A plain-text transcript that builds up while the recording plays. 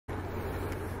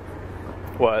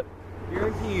What?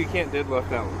 Guarantee you can't deadlift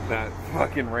that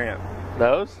fucking ramp.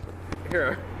 Those?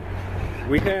 Here,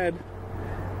 we had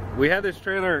this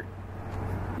trailer,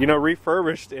 you know,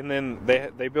 refurbished, and then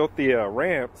they built the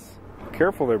ramps.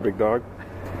 Careful there, big dog.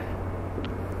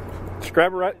 Just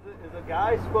grab it right. Is a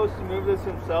guy supposed to move this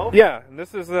himself? Yeah, and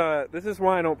this is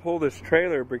why I don't pull this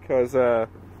trailer, because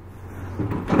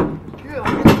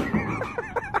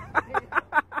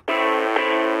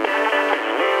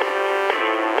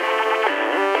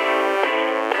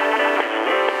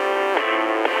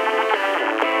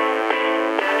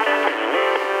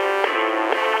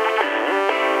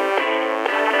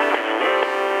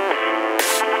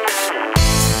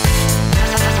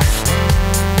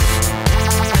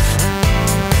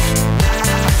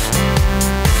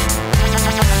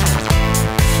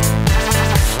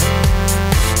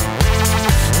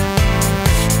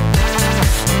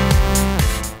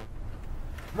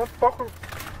motherfucker.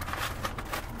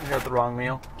 You got the wrong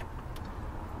meal.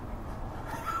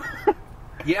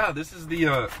 Yeah, this is the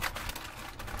son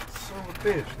of a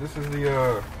bitch. This is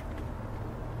the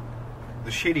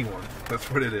shitty one.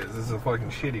 That's what it is. This is a fucking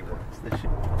shitty one. It's the shit.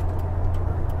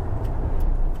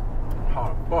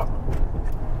 Hot fuck.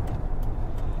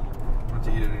 I'm about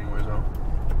to eat it anyways, though.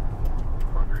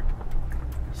 Hungry.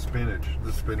 Spinach.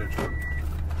 The spinach one.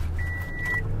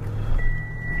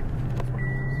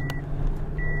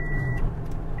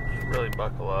 Really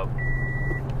buckle up.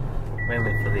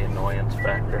 Mainly for the annoyance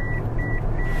factor.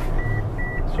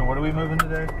 So what are we moving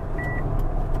today?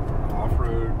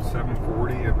 Off-road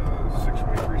 740 and a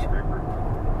 623 scraper.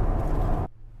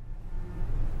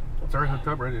 It's already hooked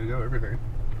up, ready to go, everything.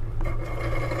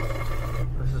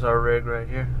 This is our rig right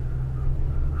here.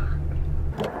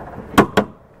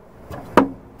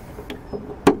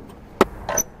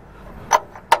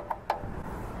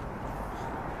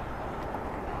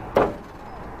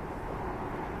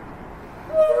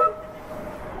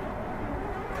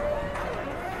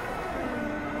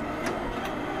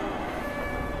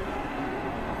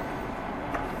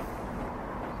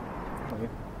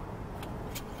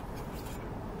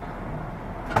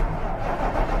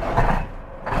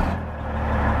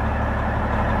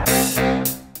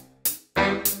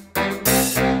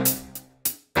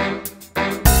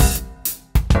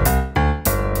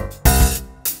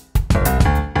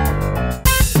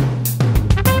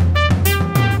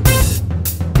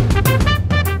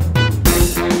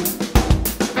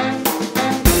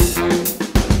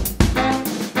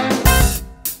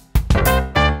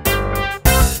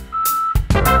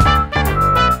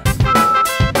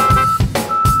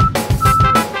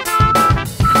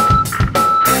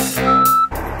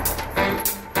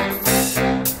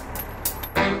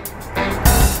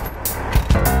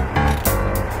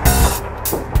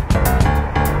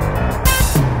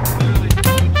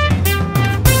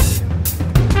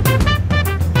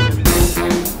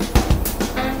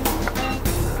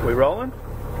 We rolling?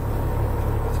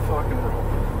 Let's fucking roll.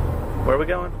 Where are we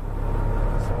going?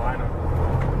 Celina.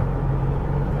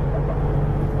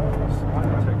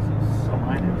 Celina, Texas.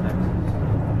 Celina, Texas.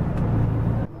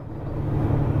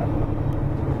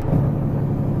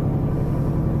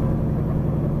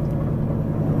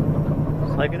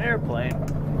 It's like an airplane.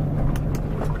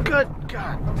 Good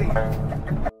God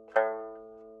damn.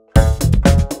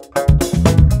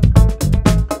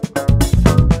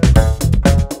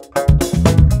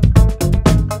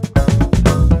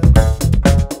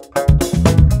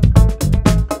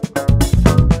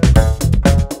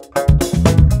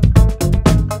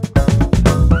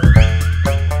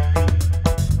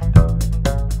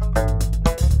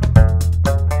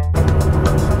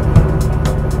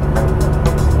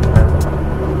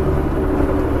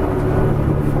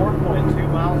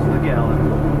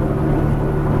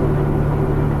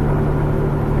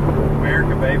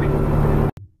 Baby.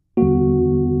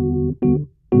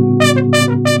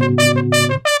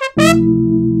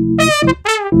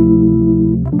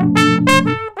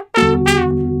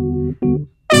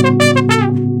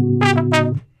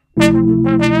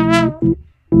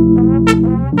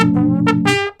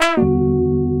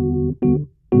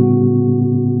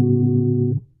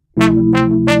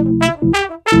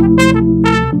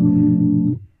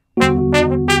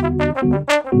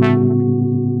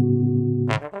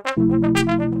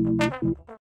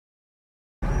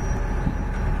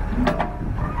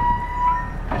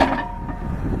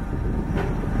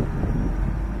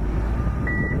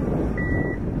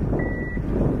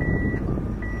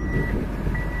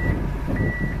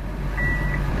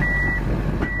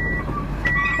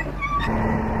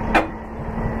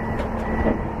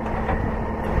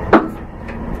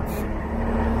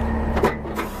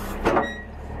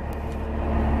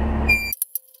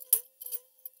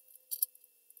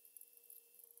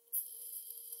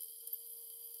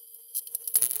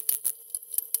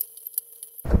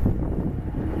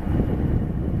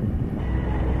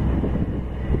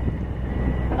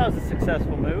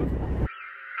 successful move.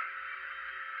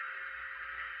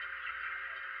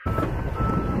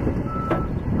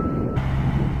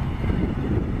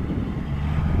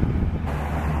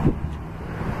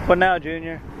 What now,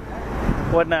 Junior?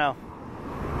 What now?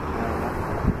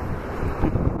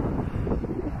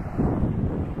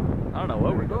 I don't know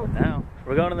what we're doing now.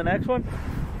 We're going to the next one?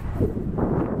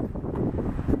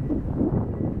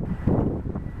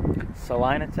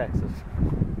 Celina, Texas.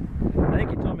 I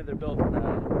think you told me they're building,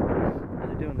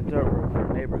 they're doing the dirt road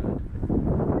for a neighborhood.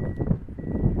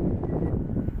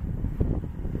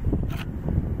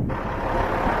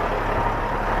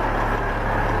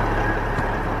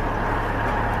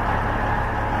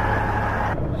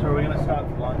 So are we going to stop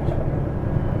for lunch?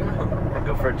 Or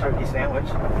go for a turkey sandwich?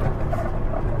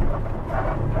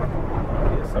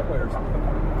 Yeah, Subway or something.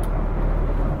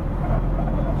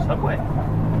 Subway.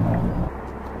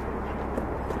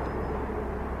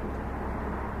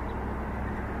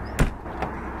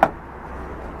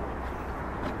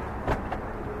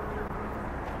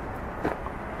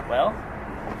 Well,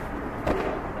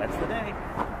 that's the day.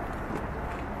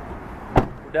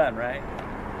 We're done, right?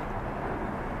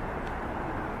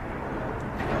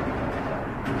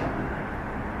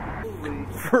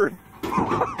 For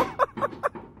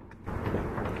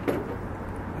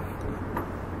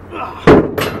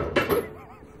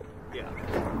Yeah,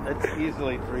 that's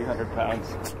easily 300 pounds.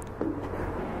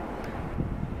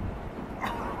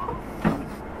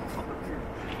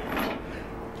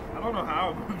 I don't know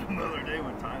how I moved another day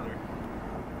with Tyler.